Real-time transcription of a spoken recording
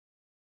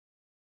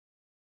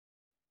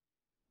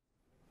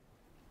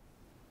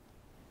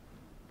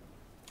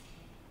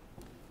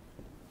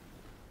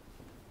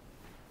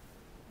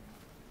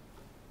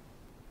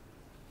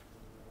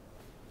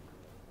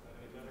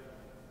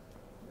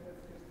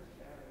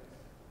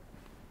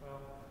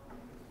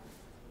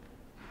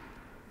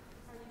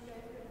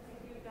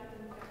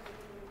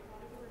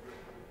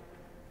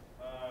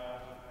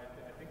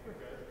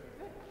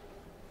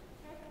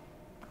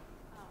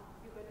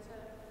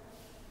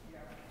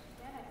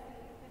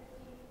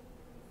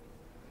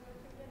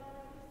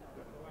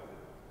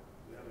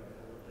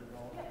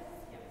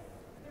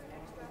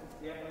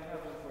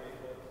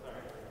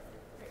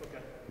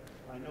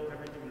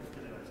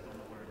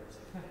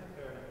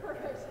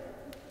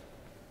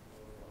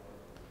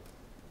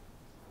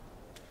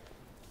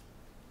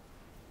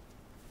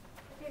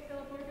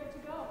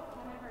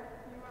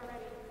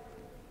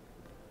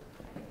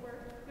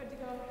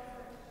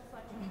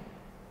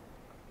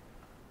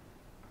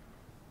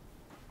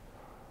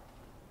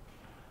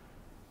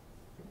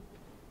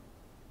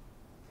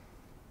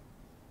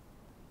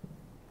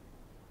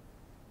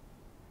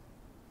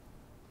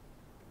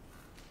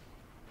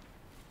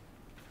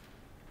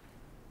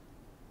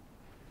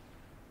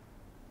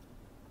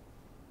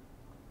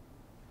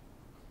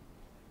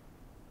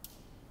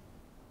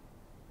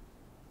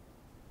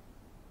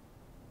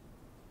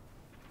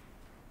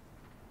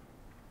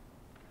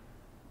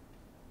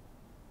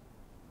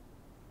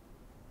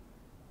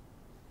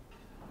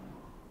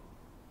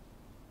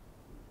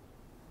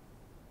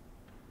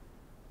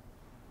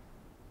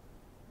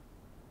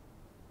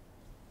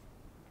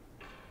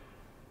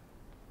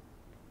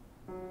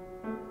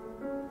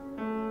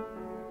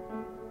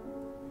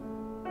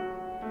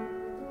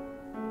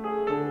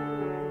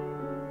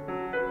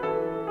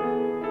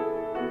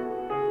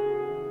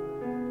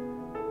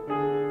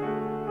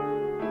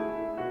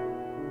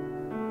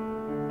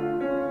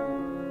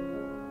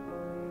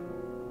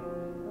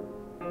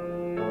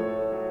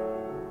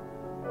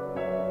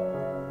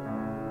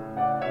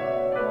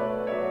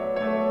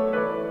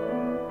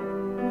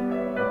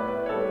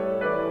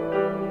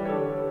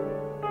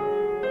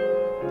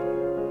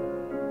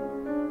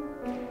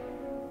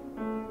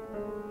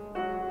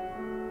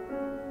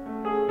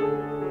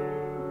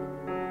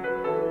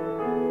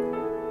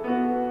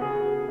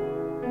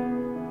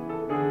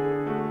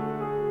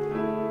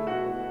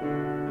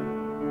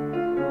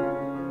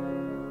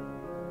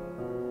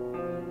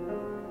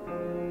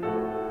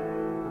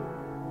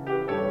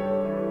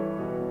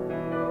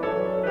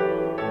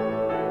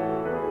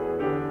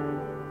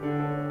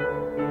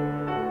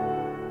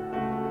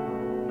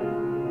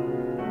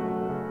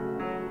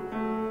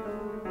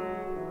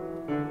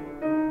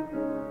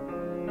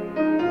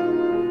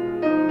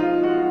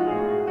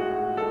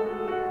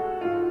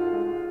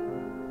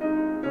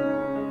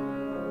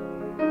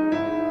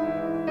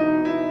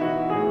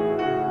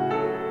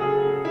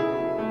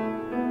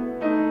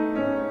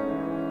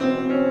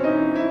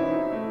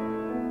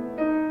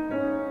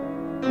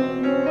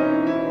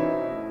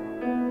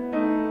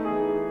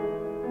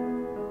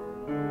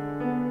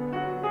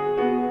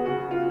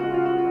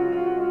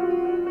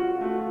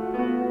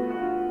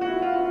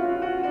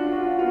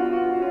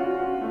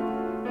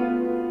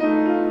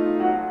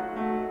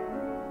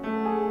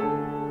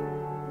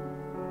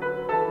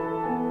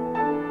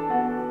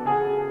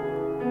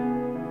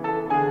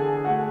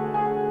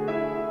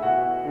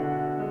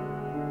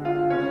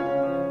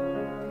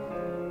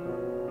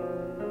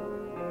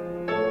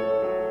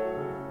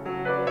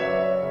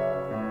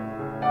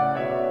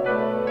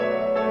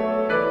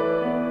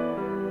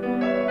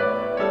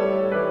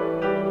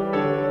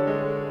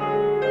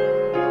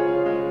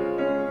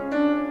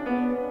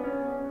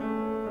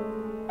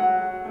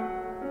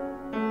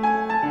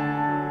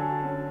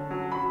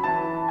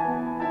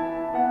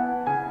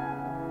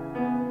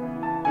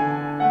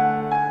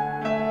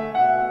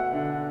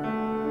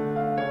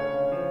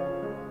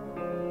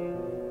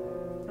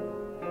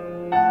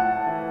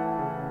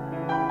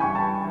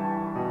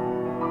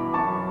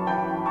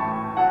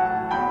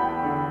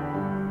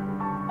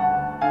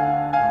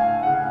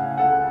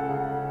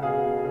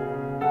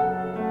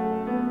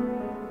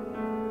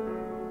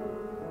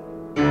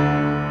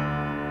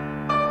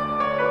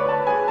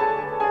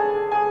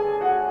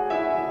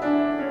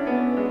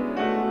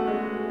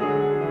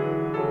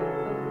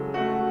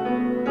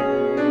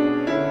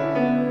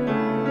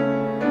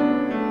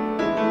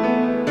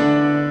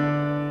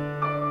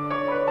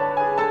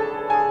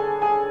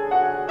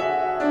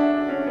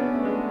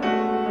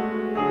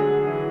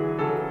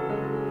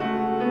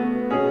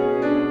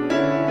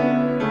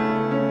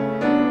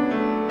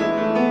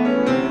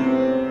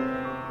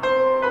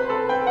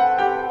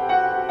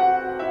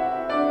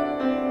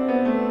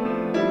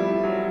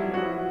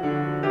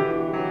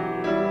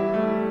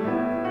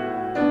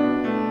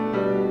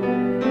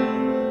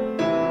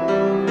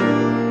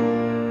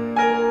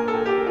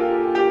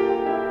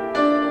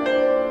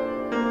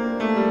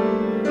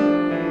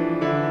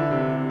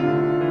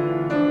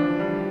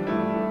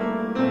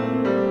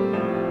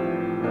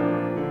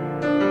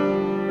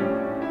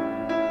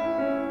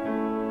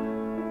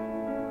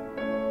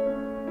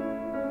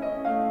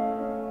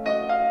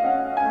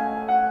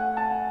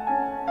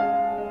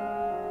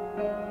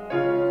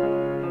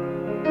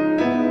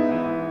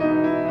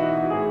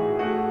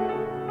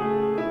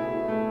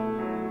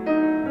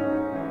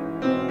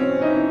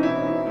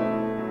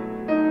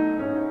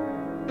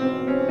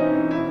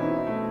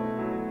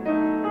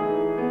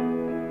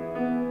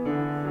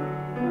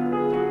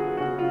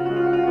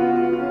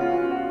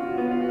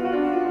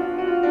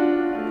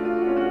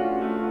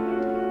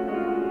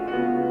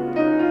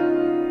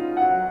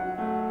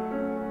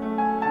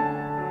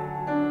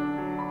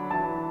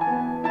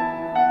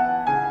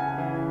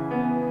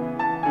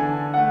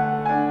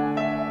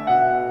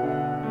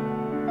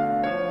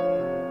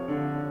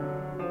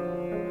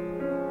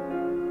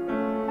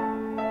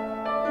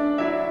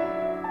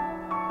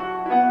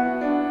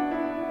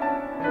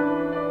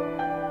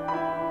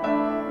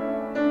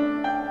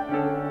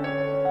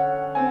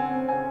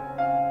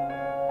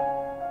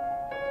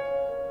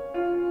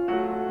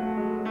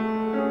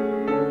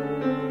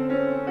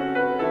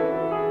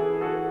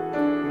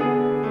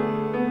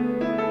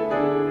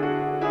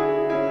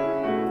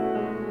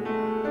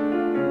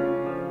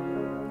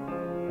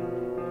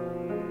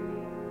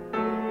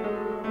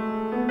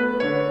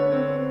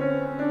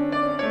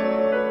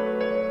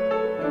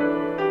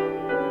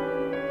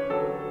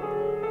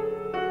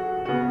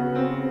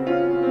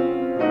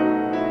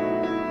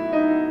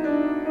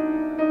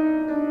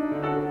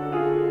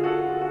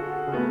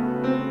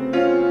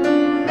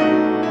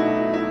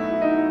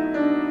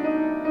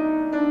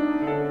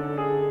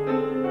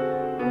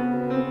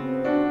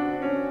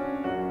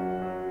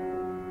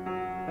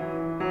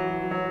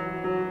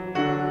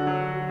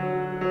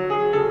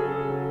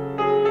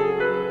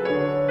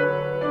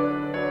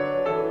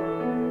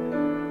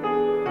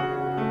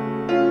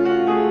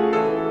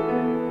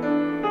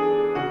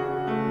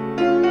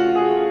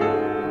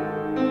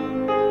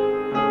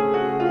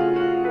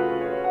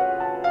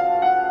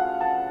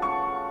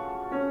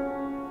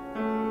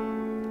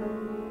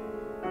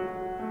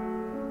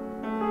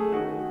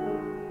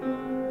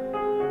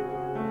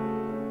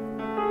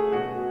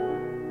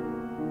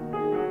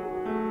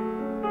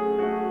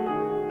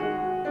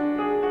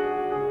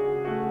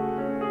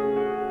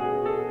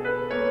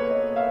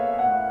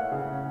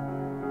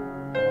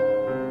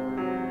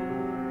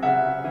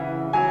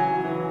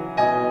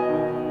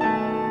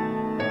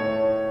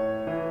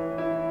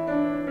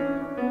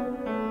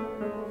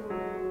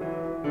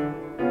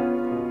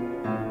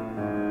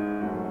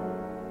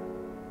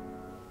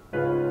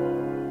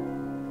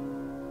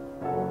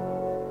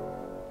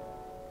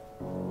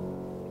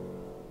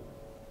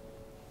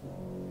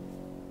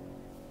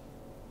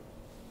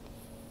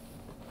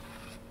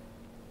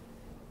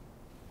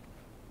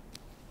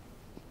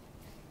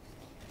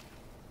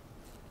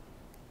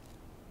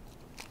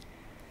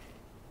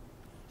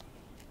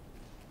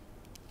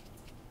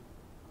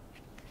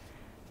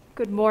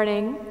Good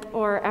morning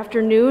or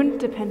afternoon,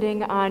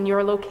 depending on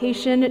your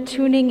location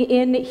tuning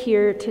in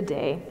here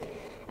today.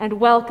 And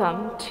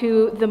welcome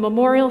to the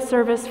memorial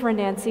service for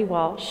Nancy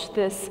Walsh,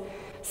 this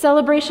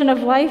celebration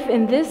of life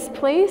in this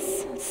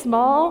place,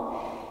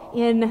 small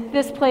in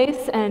this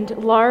place and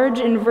large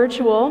and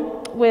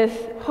virtual,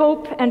 with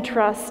hope and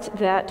trust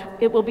that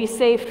it will be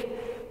safe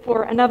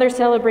for another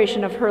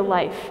celebration of her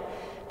life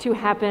to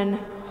happen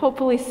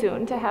hopefully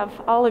soon, to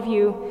have all of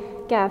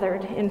you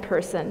gathered in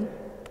person.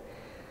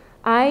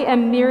 I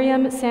am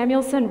Miriam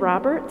Samuelson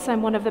Roberts.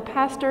 I'm one of the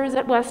pastors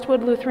at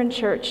Westwood Lutheran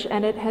Church,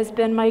 and it has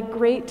been my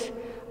great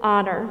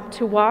honor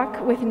to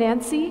walk with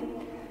Nancy,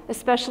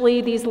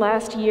 especially these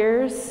last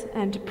years,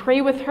 and to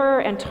pray with her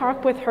and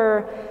talk with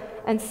her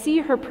and see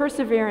her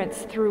perseverance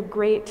through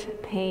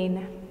great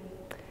pain.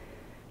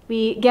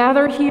 We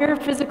gather here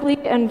physically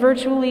and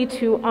virtually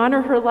to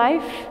honor her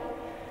life,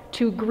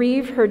 to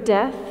grieve her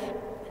death,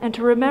 and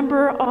to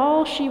remember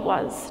all she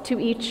was to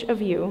each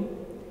of you.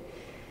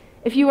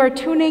 If you are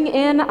tuning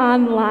in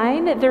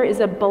online, there is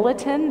a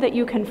bulletin that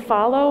you can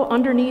follow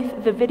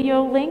underneath the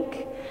video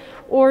link,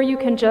 or you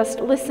can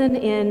just listen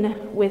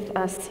in with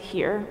us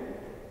here.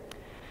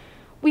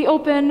 We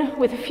open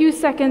with a few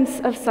seconds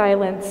of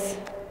silence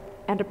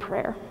and a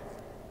prayer.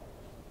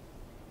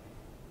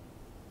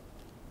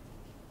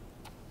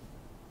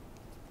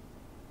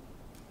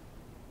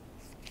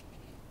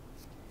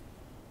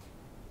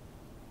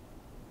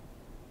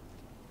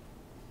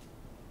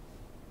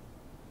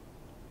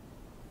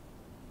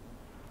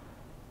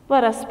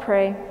 Let us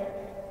pray.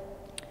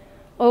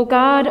 O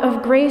God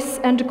of grace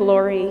and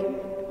glory,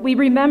 we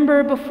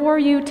remember before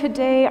you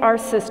today our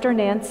sister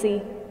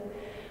Nancy.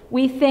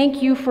 We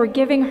thank you for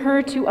giving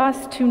her to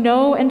us to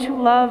know and to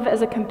love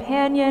as a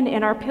companion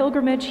in our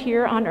pilgrimage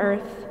here on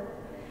earth.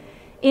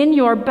 In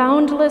your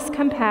boundless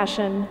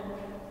compassion,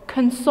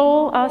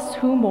 console us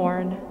who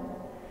mourn.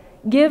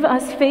 Give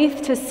us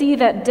faith to see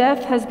that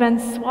death has been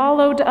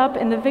swallowed up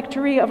in the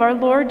victory of our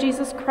Lord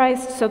Jesus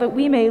Christ, so that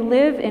we may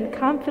live in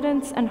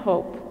confidence and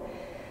hope,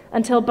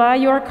 until by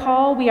your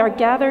call we are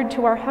gathered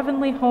to our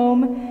heavenly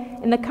home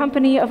in the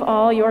company of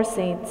all your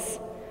saints.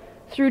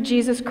 Through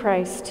Jesus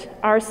Christ,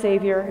 our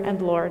Savior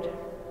and Lord.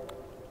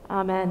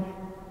 Amen.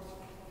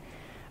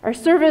 Our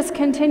service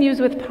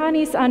continues with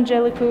Panis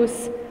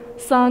Angelicus,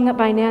 sung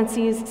by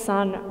Nancy's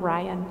son,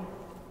 Ryan.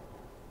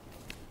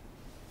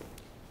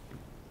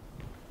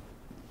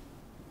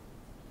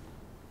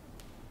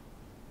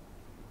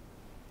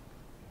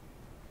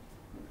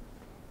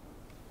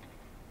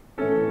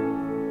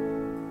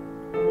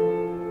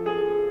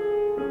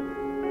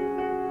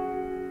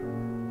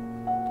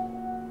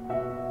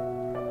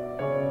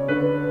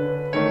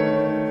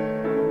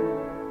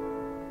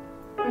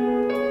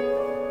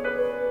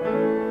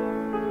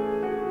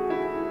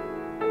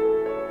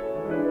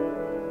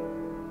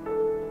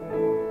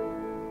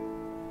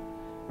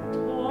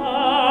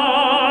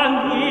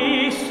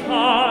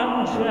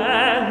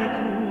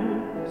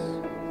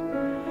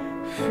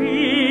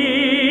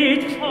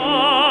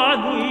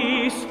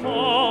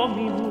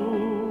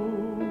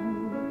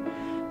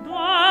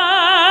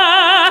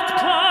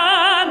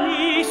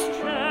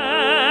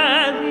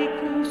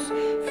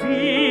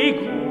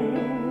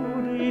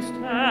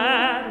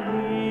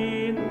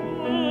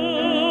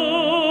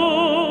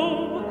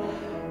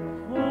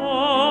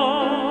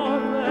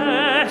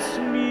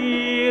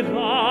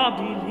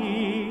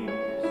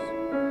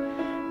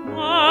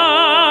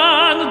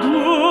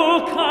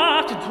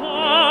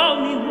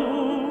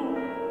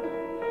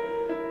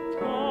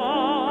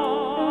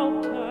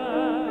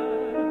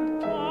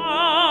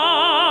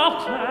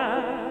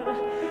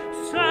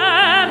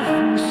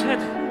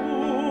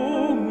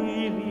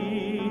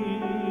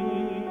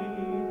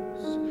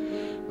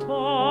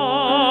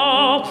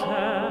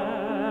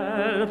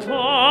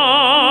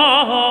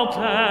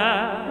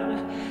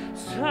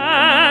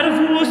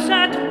 Servus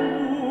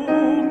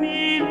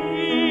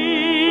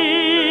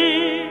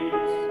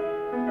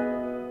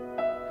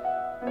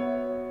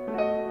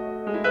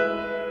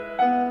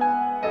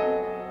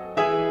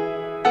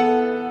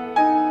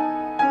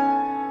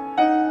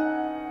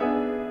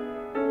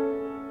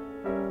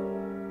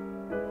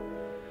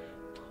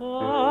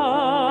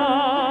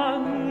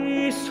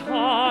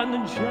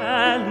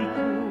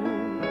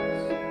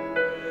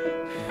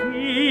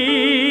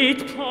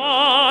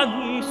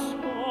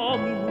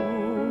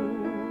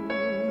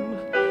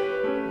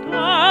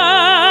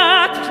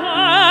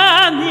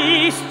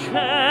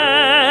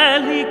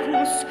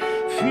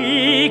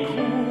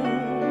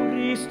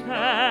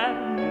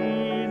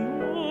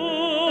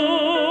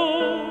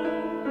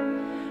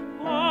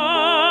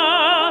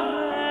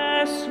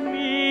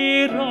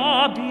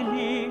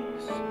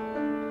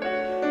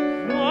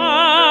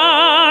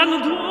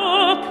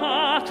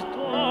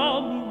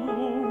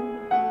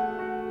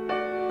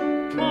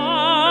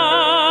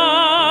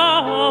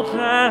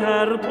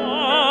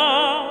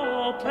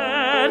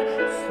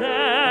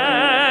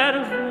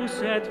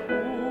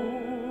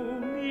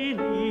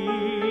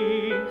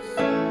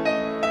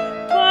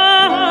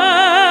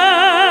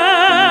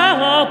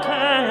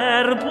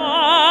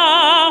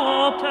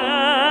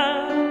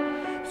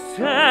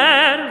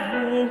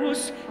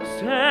Deus,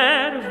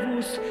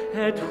 servus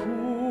et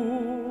humilis.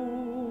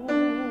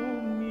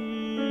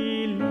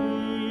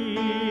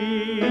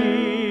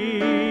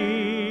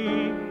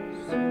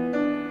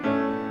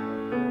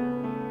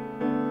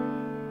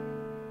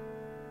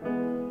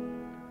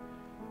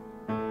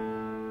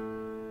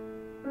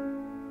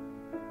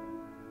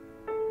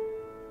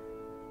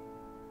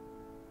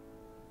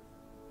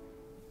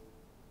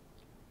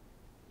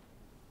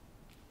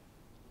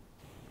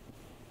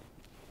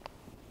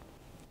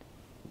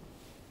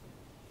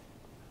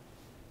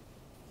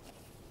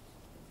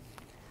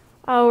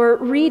 Our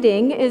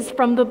reading is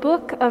from the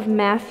book of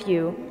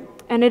Matthew,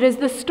 and it is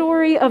the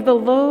story of the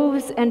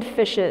loaves and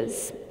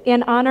fishes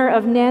in honor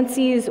of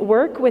Nancy's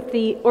work with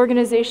the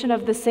organization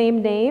of the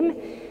same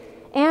name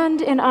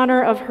and in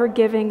honor of her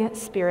giving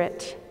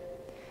spirit.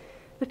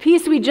 The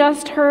piece we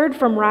just heard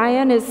from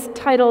Ryan is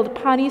titled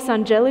Panis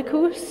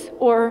Angelicus,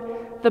 or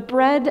The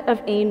Bread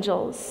of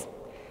Angels,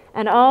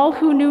 and all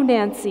who knew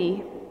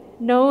Nancy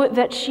know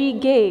that she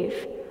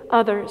gave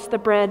others the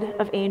bread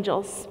of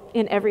angels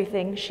in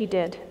everything she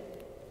did.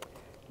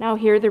 Now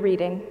hear the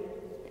reading.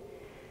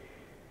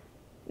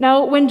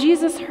 Now, when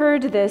Jesus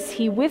heard this,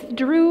 he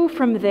withdrew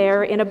from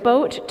there in a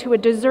boat to a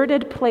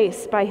deserted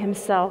place by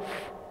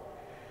himself.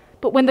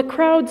 But when the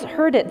crowds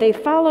heard it, they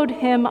followed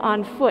him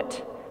on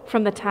foot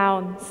from the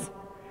towns.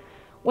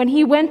 When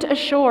he went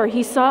ashore,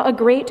 he saw a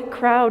great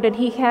crowd, and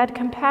he had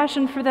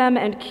compassion for them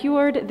and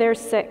cured their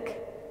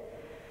sick.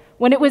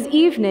 When it was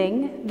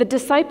evening, the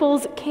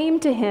disciples came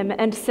to him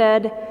and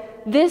said,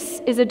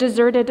 "This is a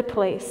deserted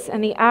place,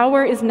 and the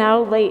hour is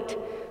now late.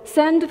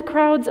 Send the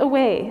crowds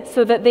away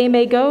so that they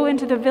may go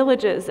into the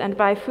villages and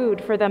buy food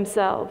for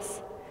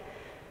themselves."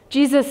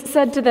 Jesus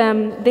said to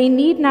them, "They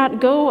need not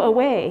go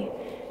away.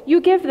 You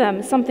give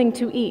them something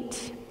to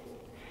eat."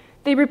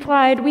 They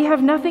replied, "We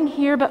have nothing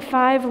here but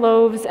 5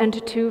 loaves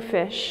and 2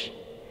 fish."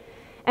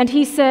 And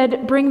he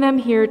said, "Bring them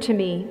here to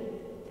me."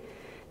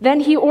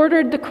 Then he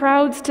ordered the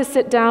crowds to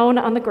sit down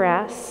on the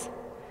grass.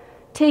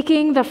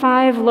 Taking the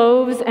 5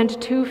 loaves and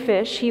 2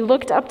 fish, he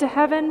looked up to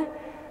heaven,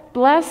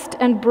 blessed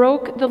and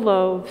broke the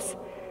loaves,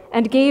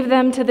 and gave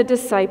them to the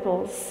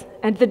disciples,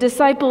 and the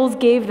disciples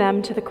gave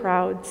them to the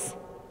crowds.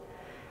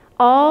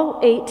 All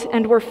ate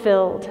and were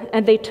filled,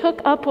 and they took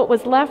up what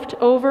was left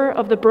over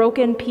of the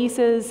broken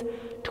pieces,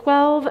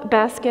 12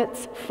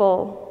 baskets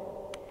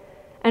full.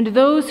 And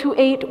those who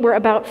ate were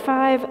about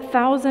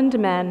 5,000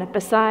 men,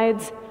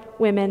 besides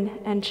women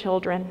and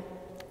children.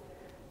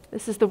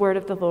 This is the word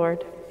of the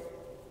Lord.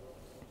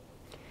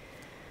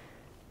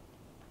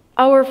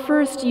 Our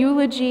first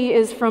eulogy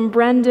is from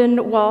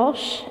Brendan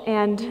Walsh,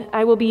 and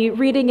I will be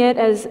reading it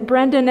as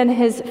Brendan and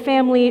his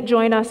family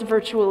join us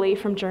virtually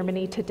from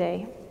Germany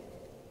today.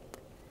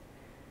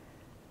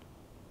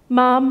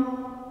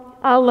 Mom,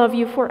 I'll love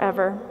you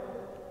forever.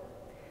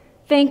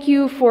 Thank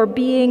you for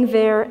being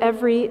there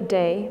every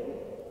day,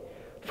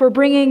 for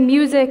bringing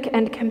music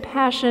and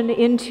compassion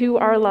into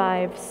our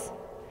lives,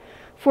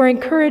 for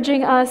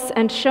encouraging us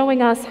and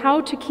showing us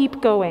how to keep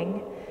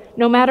going,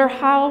 no matter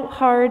how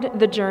hard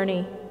the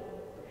journey,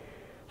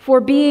 for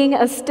being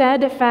a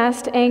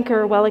steadfast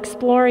anchor while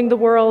exploring the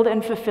world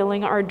and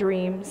fulfilling our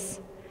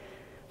dreams,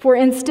 for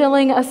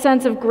instilling a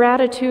sense of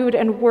gratitude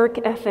and work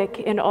ethic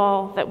in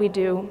all that we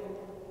do.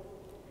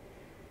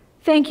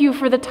 Thank you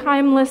for the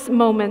timeless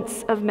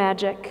moments of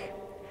magic,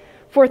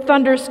 for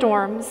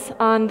thunderstorms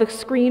on the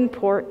screen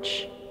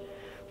porch,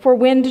 for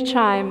wind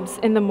chimes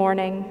in the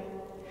morning,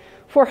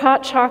 for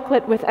hot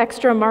chocolate with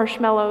extra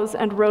marshmallows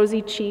and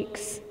rosy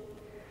cheeks,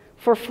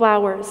 for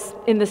flowers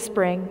in the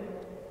spring.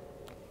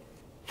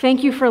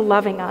 Thank you for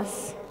loving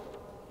us.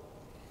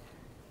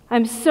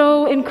 I'm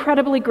so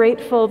incredibly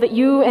grateful that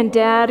you and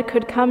Dad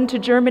could come to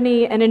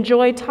Germany and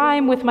enjoy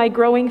time with my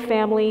growing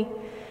family,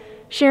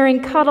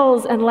 sharing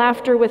cuddles and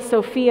laughter with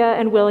Sophia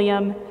and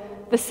William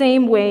the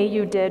same way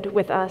you did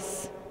with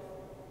us.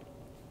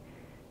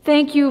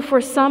 Thank you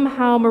for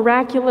somehow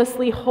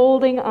miraculously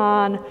holding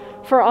on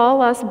for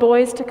all us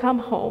boys to come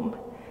home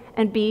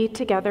and be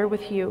together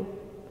with you,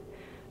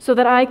 so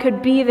that I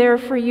could be there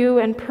for you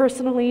and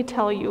personally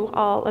tell you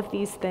all of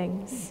these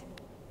things.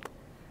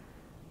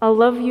 I'll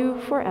love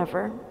you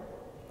forever.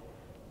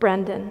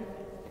 Brendan,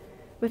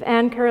 with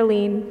Anne,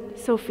 Caroline,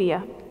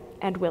 Sophia,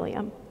 and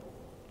William.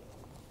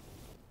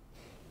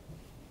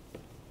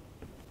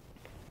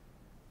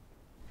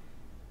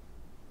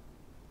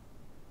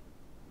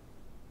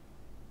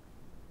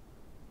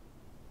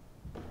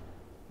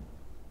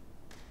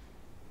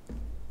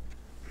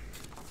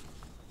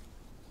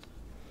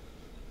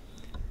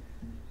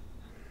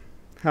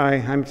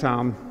 Hi, I'm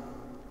Tom.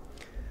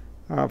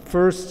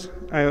 First,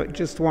 I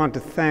just want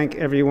to thank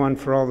everyone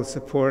for all the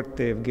support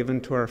they have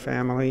given to our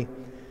family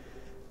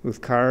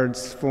with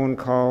cards, phone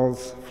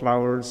calls,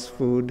 flowers,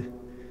 food,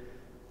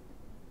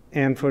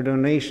 and for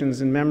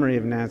donations in memory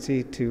of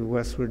Nancy to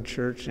Westwood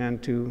Church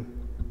and to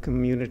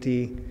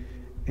Community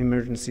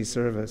Emergency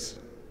Service.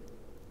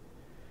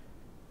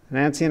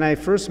 Nancy and I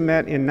first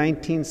met in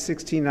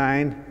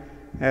 1969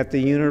 at the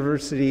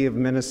University of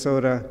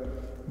Minnesota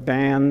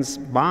band's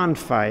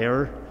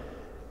bonfire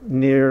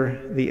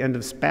near the end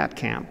of Spat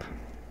Camp.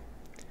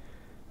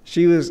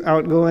 She was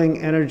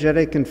outgoing,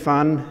 energetic, and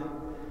fun,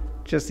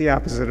 just the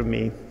opposite of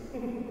me.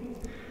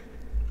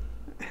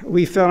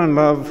 We fell in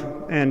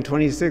love, and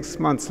 26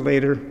 months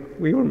later,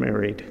 we were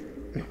married.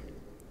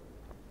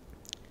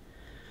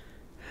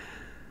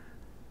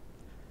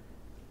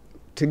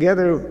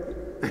 Together,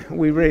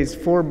 we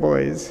raised 4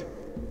 boys,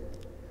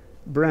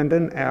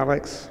 Brendan,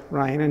 Alex,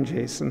 Ryan, and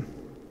Jason,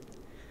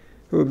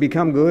 who have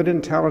become good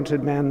and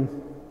talented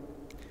men.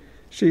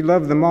 She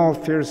loved them all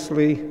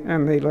fiercely,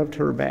 and they loved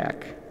her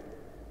back.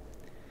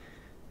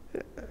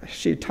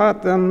 She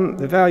taught them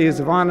the values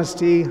of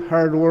honesty,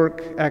 hard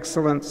work,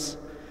 excellence,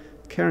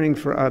 caring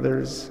for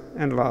others,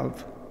 and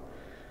love.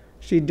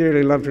 She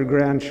dearly loved her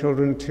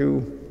grandchildren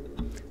too,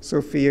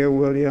 Sophia,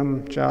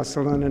 William,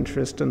 Jocelyn, and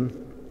Tristan.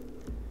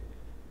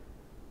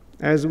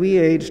 As we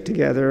aged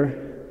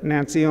together,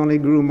 Nancy only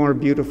grew more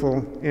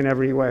beautiful in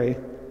every way.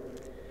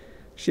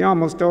 She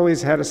almost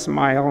always had a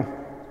smile,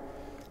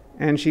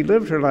 and she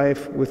lived her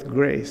life with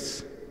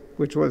grace,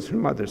 which was her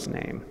mother's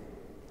name.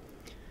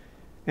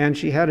 And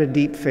she had a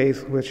deep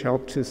faith which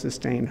helped to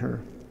sustain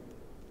her.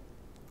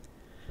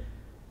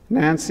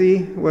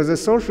 Nancy was a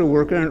social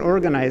worker and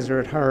organizer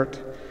at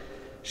heart.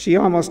 She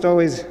was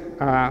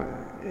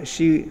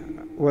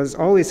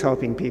always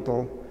helping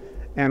people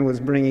and was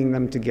bringing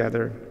them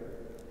together.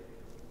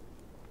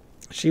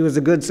 She was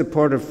a good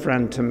supportive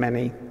friend to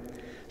many.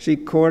 She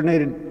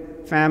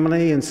coordinated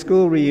family and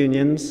school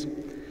reunions,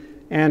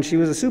 and she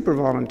was a super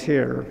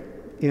volunteer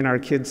in our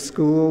kids'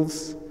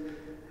 schools,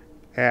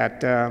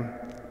 at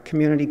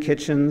community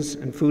kitchens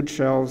and food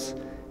shelves,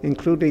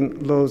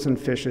 including Loaves and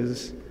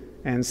Fishes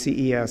and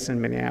CES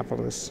in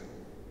Minneapolis.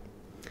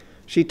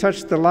 She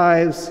touched the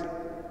lives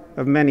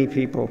of many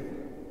people,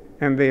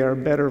 and they are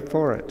better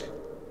for it.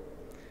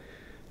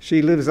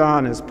 She lives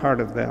on as part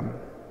of them.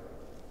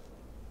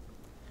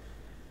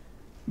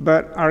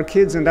 But our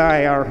kids and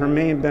I are her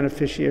main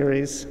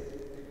beneficiaries.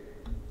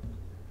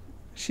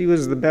 She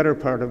was the better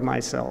part of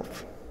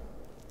myself.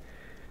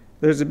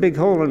 There's a big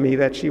hole in me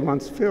that she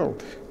once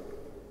filled.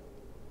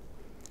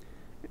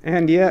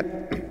 And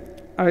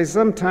yet, I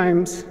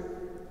sometimes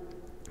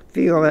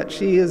feel that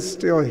she is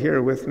still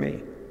here with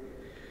me.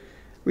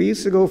 We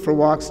used to go for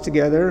walks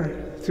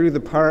together through the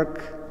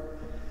park,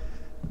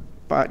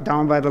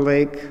 down by the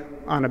lake,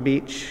 on a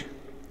beach.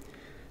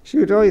 She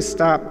would always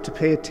stop to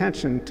pay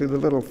attention to the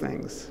little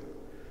things.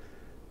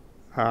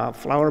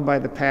 Flower by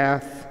the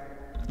path,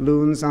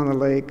 loons on the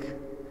lake,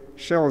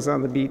 shells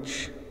on the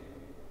beach.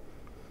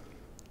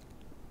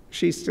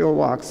 She still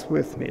walks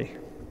with me,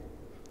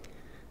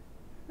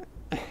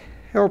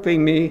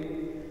 helping me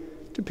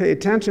to pay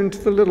attention to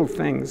the little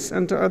things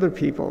and to other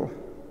people.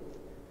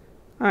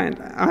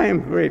 And I am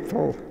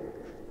grateful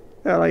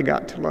that I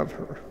got to love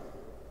her.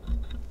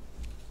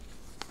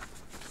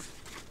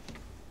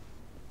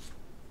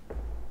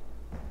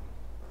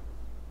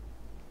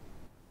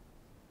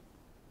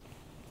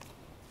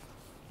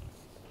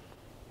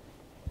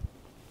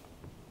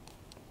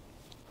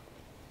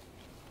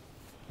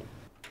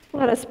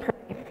 Let us pray.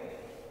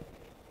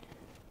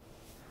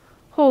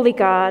 Holy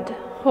God,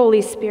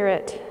 Holy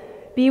Spirit,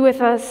 be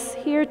with us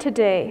here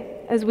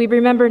today as we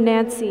remember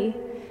Nancy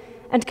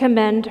and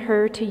commend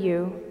her to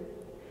you.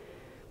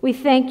 We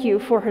thank you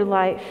for her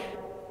life.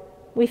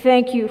 We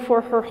thank you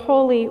for her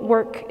holy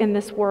work in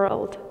this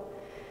world.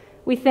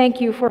 We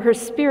thank you for her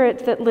spirit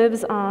that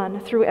lives on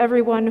through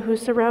everyone who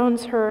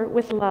surrounds her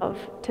with love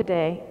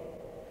today.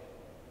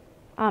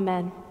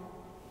 Amen.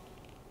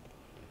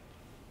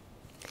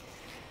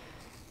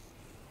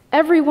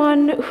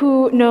 Everyone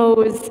who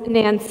knows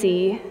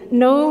Nancy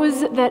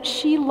knows that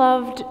she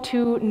loved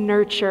to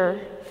nurture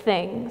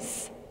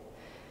things.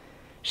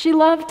 She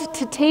loved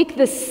to take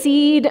the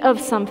seed of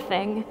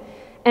something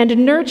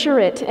and nurture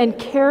it and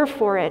care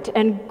for it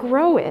and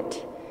grow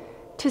it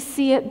to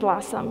see it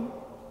blossom.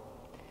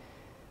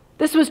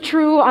 This was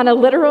true on a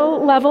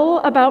literal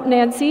level about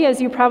Nancy,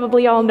 as you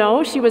probably all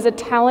know. She was a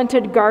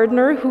talented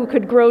gardener who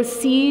could grow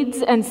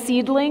seeds and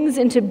seedlings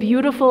into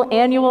beautiful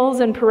annuals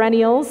and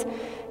perennials,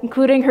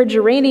 including her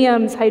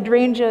geraniums,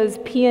 hydrangeas,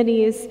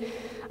 peonies,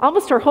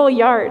 almost her whole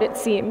yard, it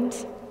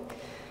seemed.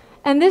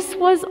 And this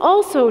was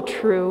also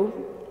true,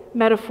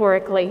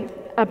 metaphorically,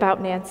 about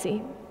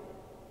Nancy.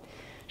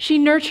 She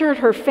nurtured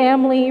her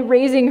family,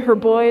 raising her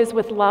boys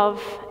with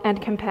love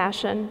and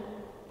compassion.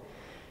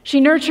 She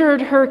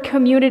nurtured her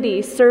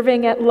community,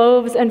 serving at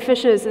Loaves and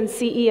Fishes and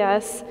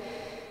CES,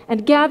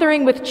 and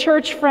gathering with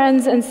church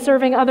friends and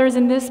serving others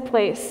in this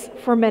place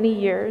for many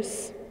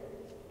years.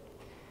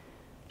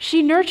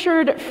 She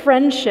nurtured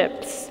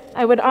friendships.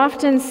 I would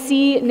often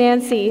see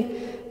Nancy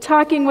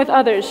talking with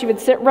others. She would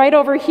sit right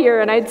over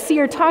here, and I'd see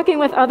her talking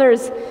with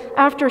others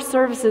after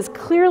services,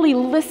 clearly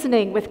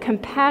listening with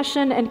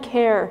compassion and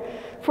care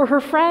for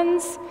her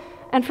friends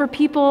and for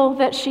people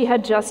that she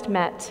had just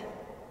met.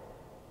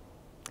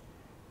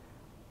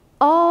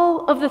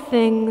 All of the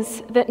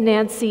things that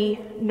Nancy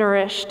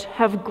nourished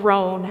have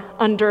grown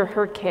under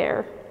her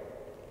care.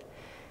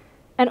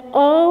 And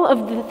all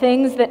of the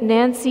things that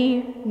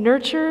Nancy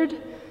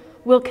nurtured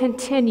will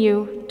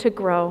continue to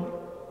grow.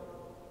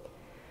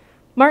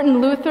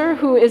 Martin Luther,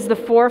 who is the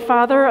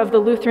forefather of the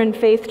Lutheran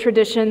faith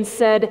tradition,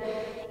 said,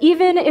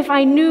 "Even if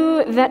I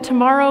knew that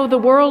tomorrow the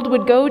world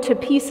would go to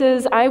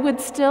pieces, I would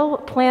still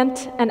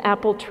plant an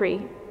apple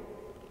tree."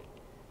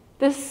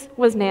 This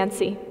was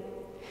Nancy.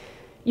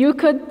 You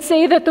could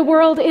say that the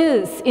world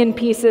is in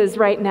pieces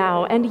right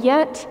now, and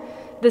yet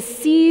the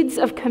seeds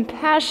of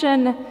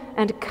compassion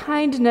and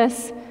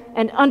kindness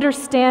and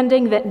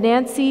understanding that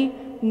Nancy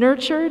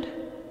nurtured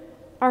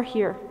are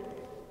here.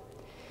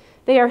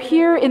 They are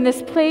here in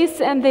this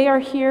place, and they are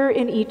here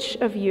in each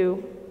of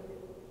you.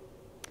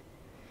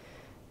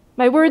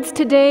 My words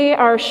today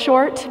are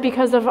short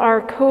because of our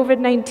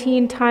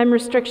COVID-19 time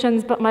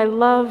restrictions, but my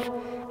love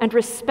and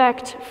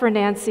respect for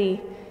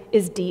Nancy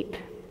is deep.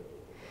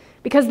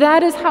 Because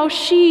that is how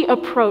she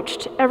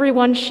approached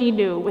everyone she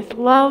knew, with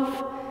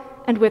love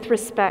and with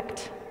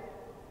respect.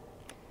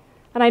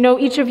 And I know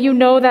each of you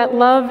know that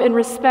love and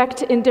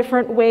respect in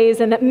different ways,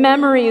 and that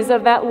memories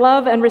of that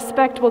love and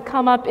respect will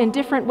come up in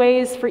different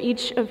ways for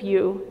each of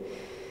you.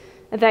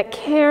 And that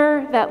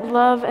care, that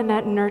love, and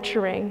that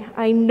nurturing,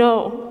 I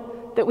know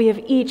that we have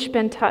each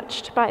been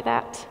touched by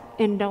that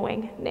in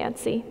knowing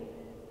Nancy.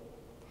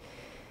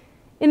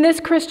 In this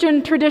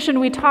Christian tradition,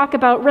 we talk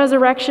about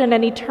resurrection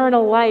and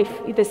eternal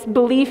life, this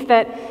belief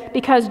that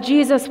because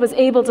Jesus was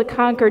able to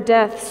conquer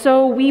death,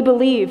 so we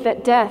believe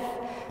that death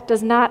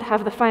does not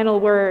have the final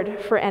word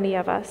for any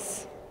of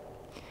us.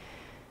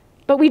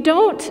 But we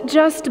don't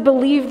just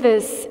believe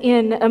this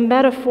in a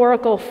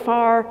metaphorical,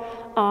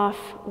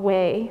 far-off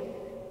way.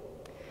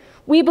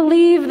 We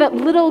believe that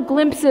little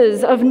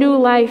glimpses of new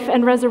life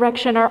and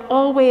resurrection are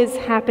always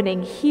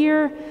happening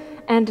here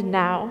and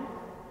now.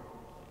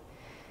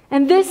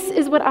 And this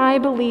is what I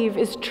believe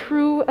is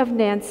true of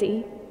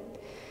Nancy,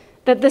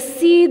 that the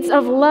seeds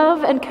of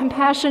love and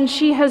compassion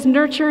she has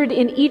nurtured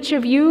in each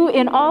of you,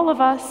 in all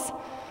of us,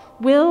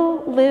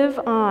 will live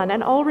on,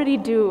 and already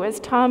do, as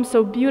Tom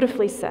so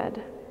beautifully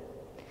said.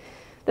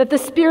 That the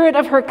spirit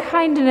of her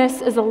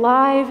kindness is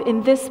alive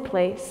in this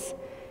place,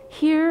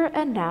 here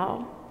and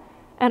now,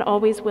 and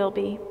always will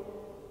be.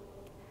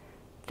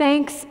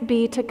 Thanks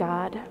be to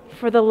God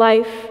for the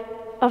life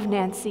of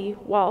Nancy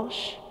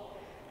Walsh,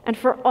 and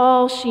for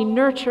all she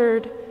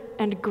nurtured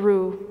and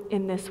grew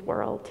in this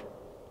world.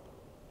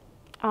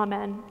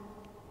 Amen.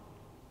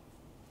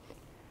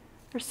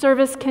 Our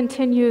service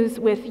continues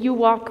with "You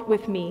Walk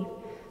With Me,"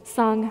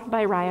 sung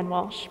by Ryan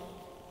Walsh.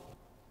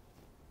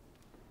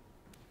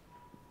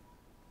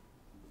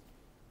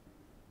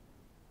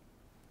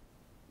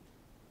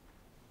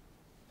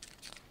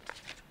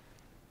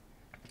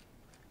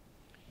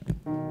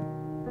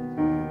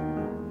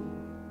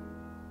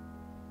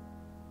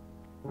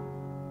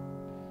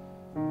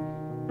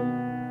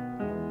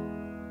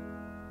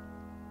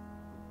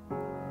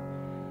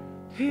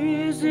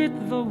 Is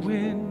it the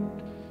wind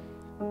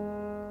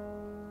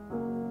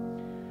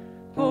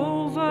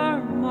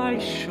over my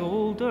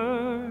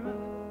shoulder?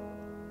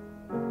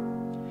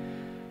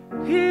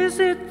 Is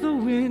it the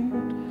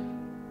wind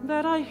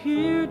that I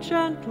hear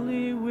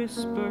gently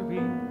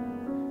whispering?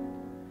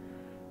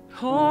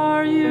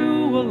 Are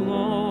you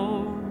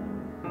alone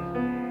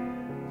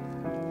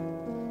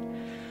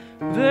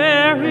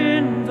there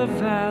in the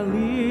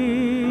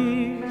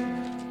valley?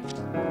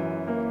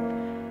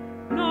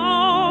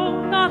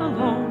 No, not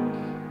alone,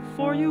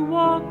 for you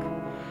walk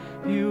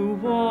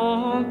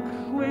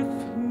with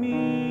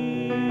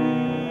me.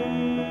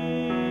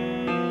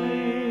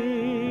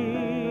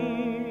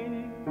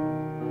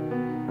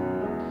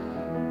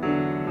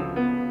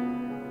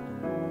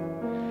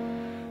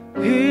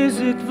 Is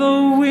it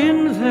the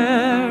wind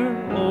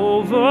there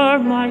over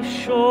my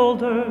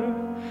shoulder?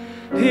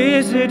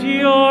 Is it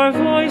your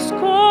voice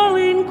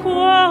calling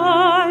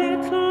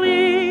quietly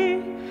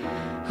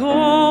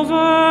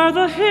over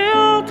the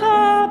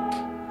hilltop,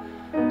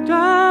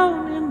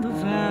 down in the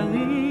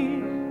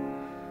valley?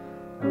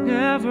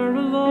 Never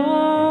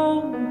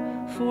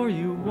alone, for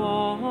you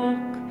walk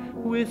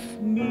with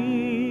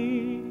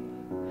me.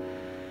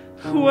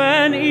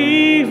 When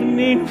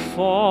evening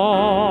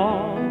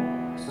falls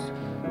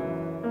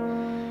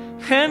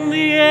and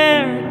the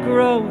air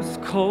grows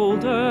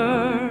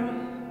colder,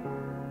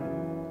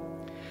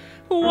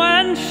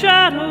 when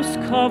shadows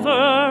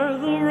cover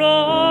the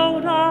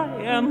road I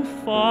am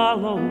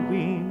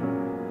following,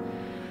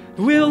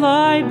 will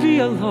I be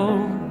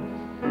alone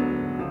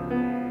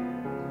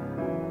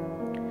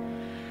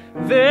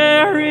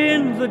there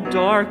in the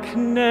darkness?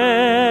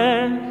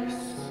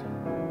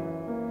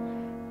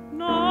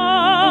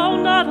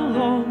 No, not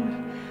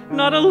alone,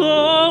 not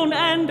alone,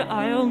 and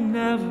I'll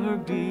never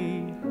be.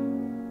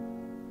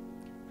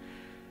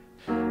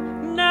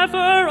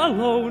 Never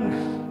alone,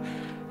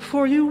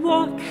 for you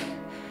walk,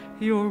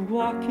 you're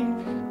walking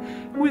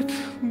with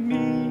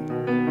me.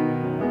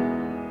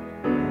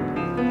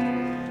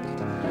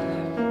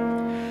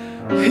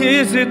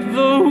 Is it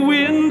the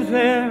wind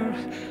there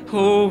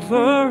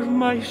over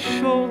my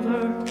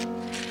shoulder?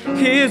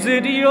 Is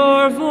it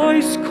your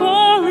voice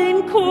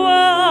calling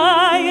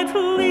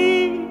quietly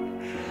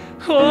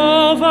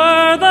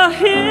over the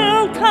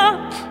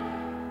hilltop,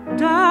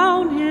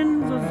 down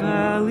in the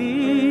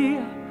valley,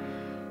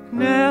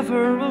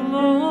 never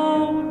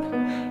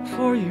alone,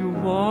 for you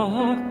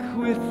walk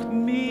with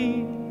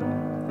me.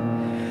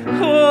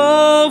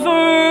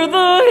 Over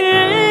the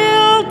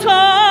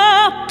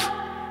hilltop,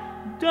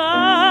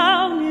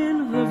 down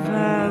in the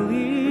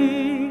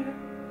valley,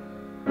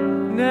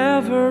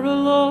 never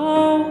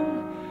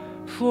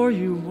alone, for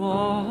you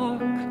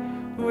walk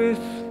with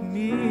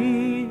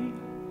me.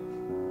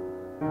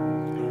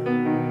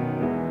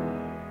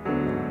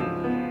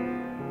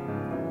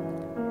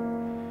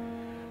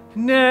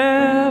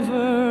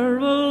 Never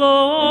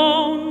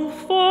alone,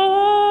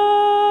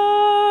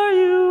 for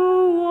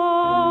you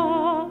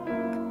walk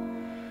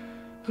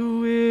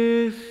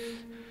with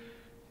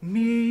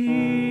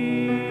me.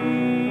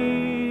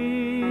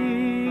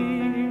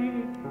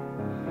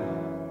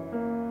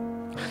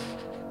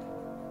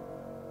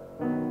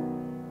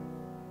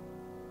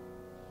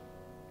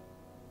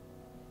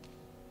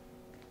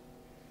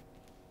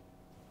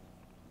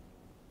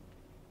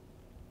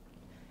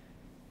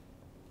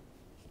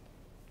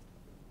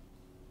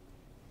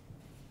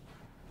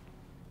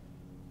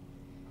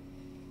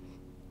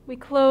 We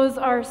close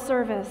our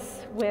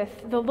service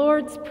with the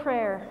Lord's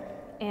Prayer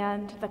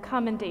and the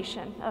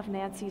commendation of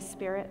Nancy's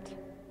spirit.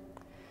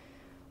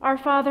 Our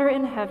Father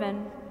in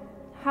heaven,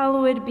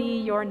 hallowed be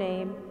your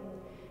name.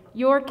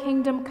 Your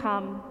kingdom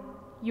come,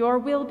 your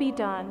will be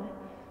done,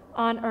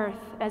 on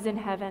earth as in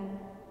heaven.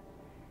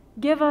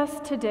 Give us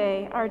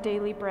today our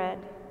daily bread.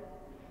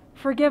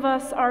 Forgive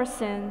us our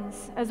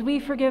sins as we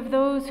forgive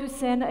those who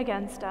sin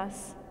against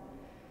us.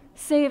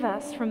 Save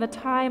us from the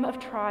time of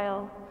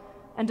trial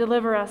and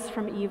deliver us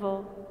from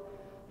evil.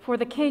 For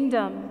the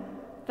kingdom,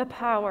 the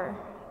power,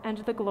 and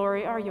the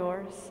glory are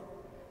yours,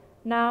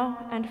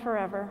 now and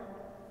forever.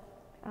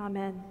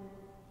 Amen.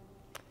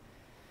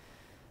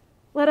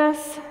 Let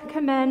us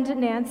commend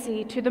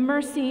Nancy to the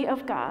mercy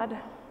of God,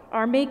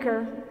 our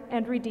Maker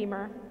and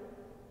Redeemer.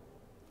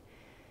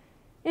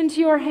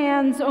 Into your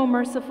hands, O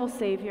merciful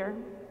Savior,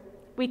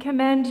 we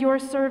commend your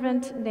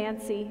servant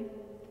Nancy.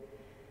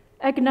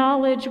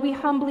 Acknowledge, we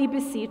humbly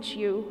beseech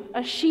you,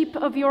 a sheep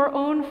of your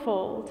own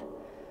fold,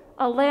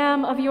 a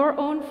lamb of your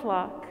own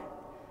flock,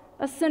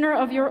 a sinner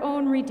of your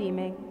own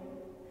redeeming.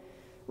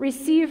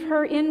 Receive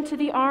her into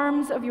the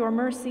arms of your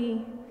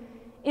mercy,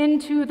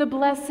 into the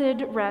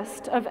blessed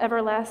rest of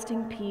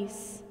everlasting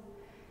peace,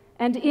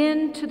 and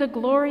into the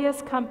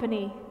glorious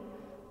company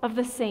of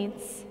the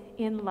saints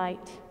in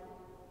light.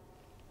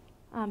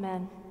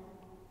 Amen.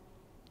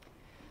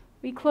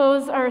 We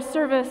close our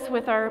service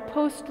with our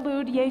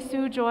postlude,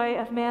 Jesu, Joy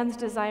of Man's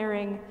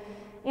Desiring,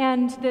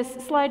 and this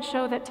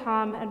slideshow that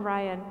Tom and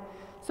Ryan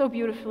so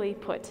beautifully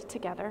put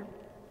together.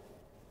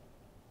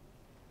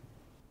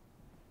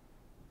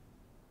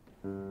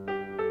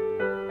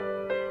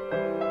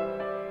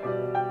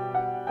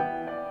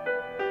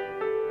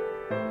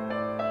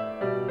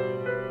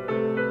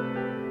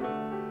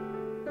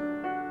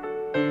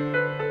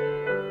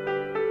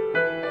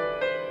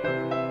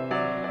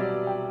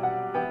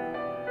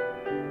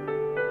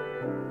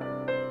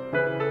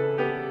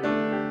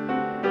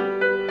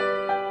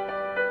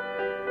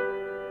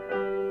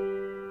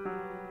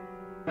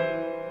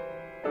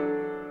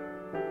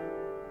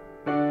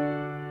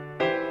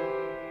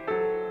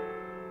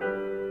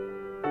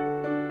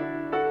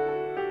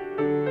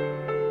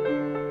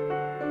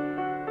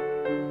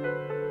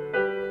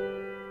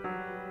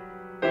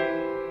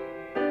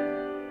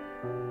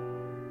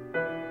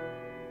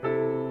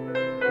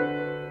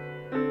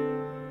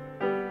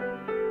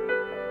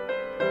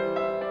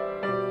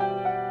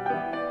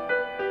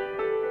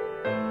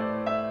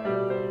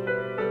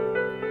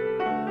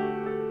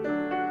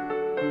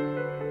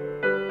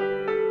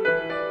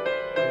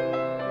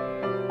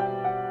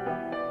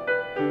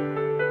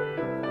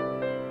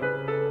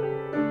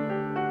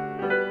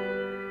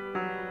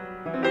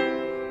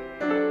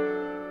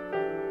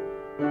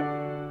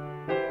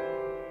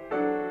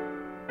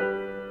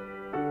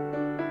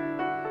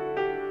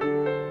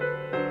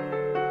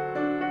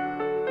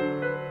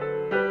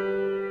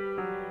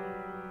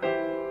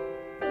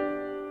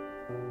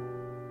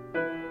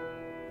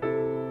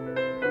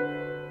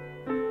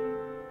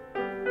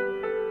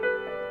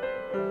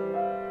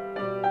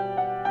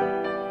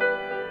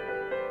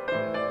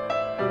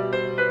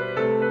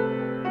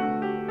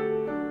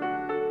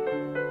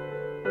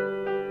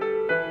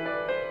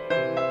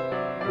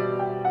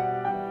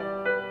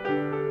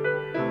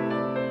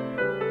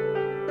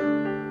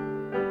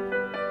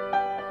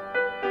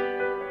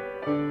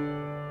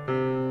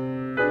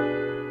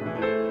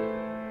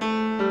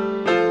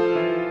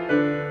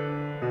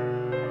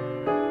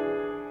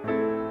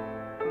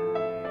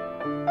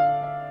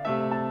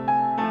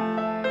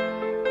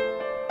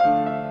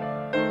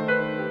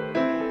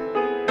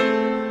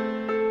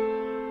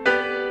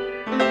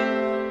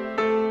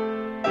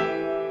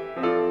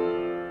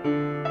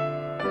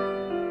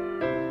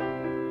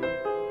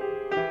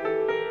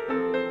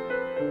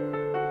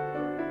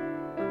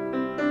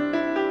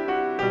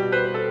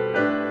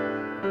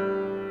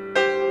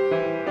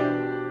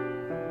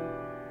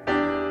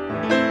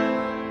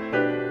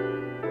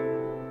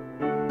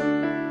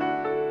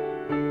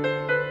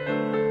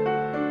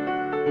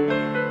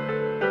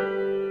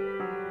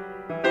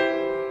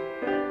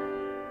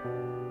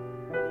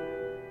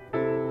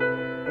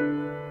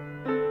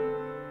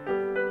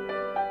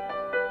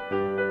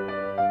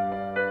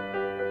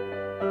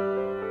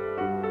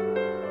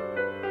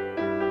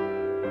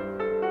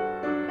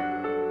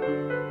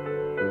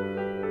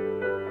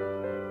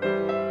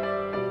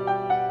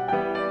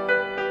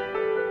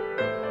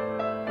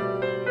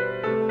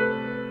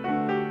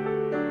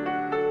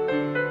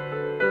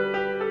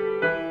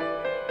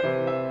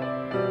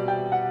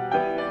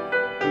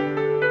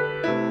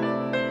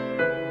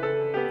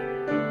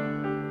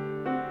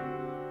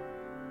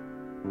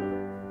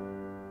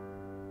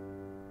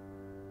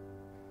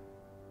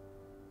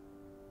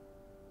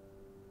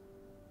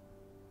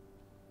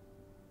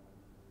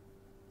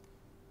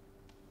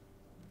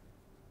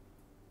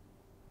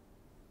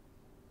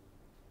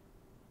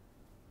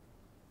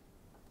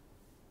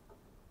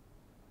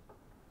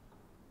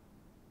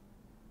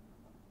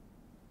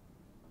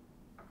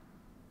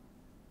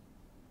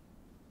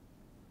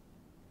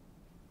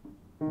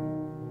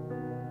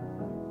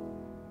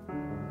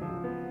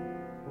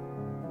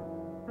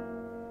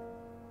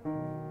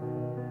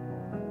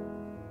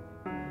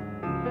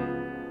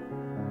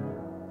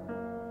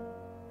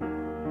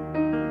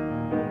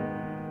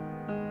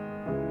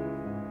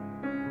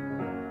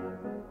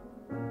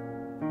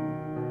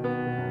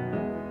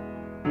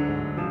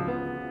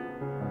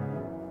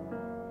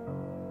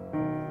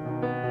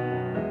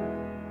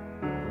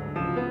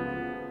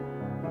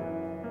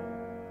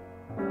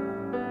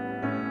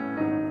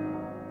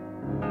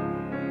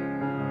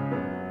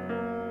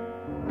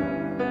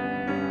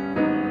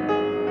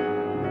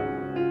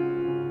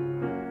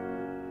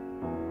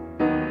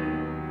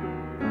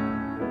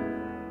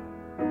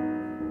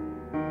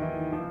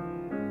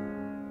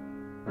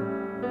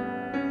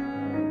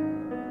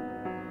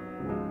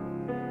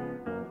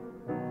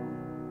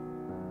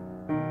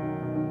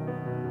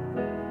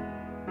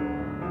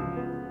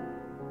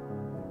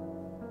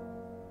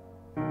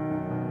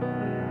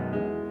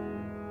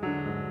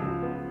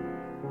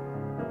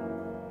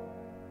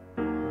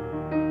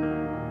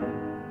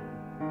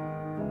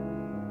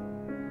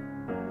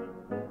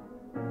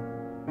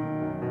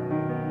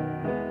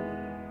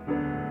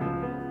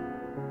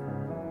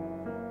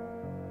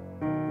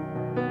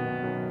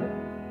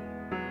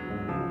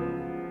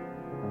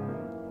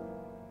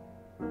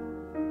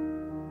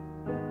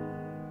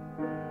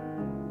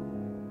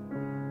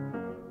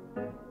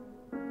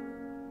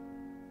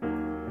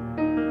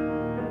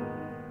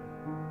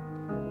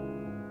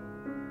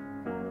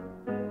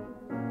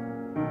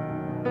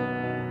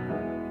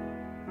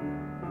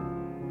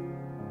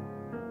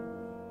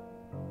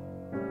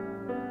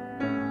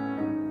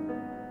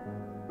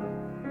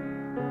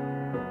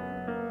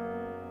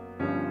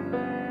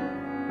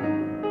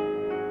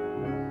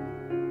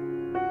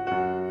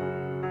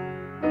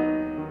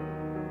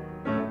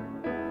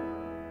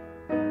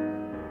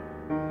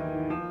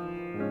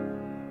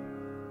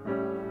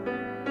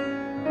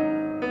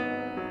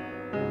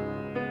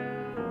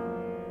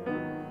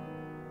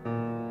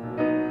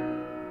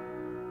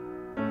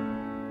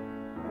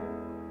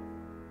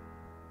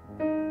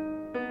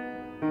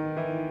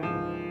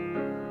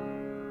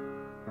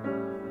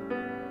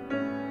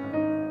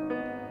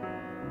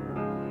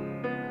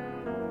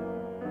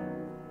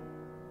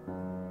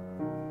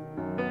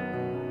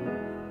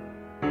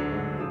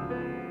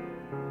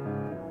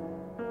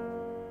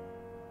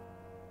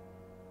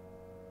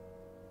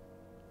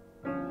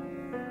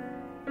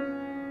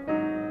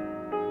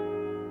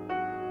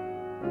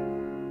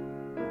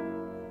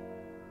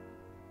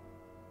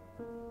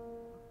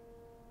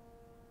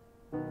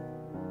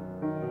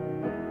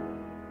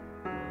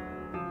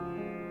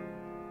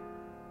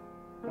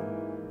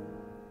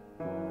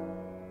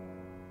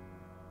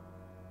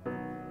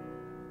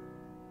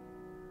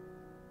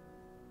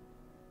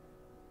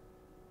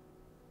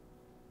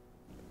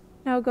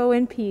 Now go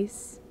in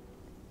peace.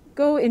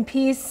 Go in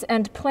peace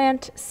and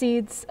plant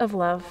seeds of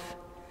love.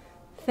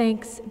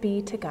 Thanks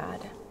be to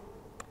God.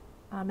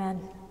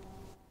 Amen.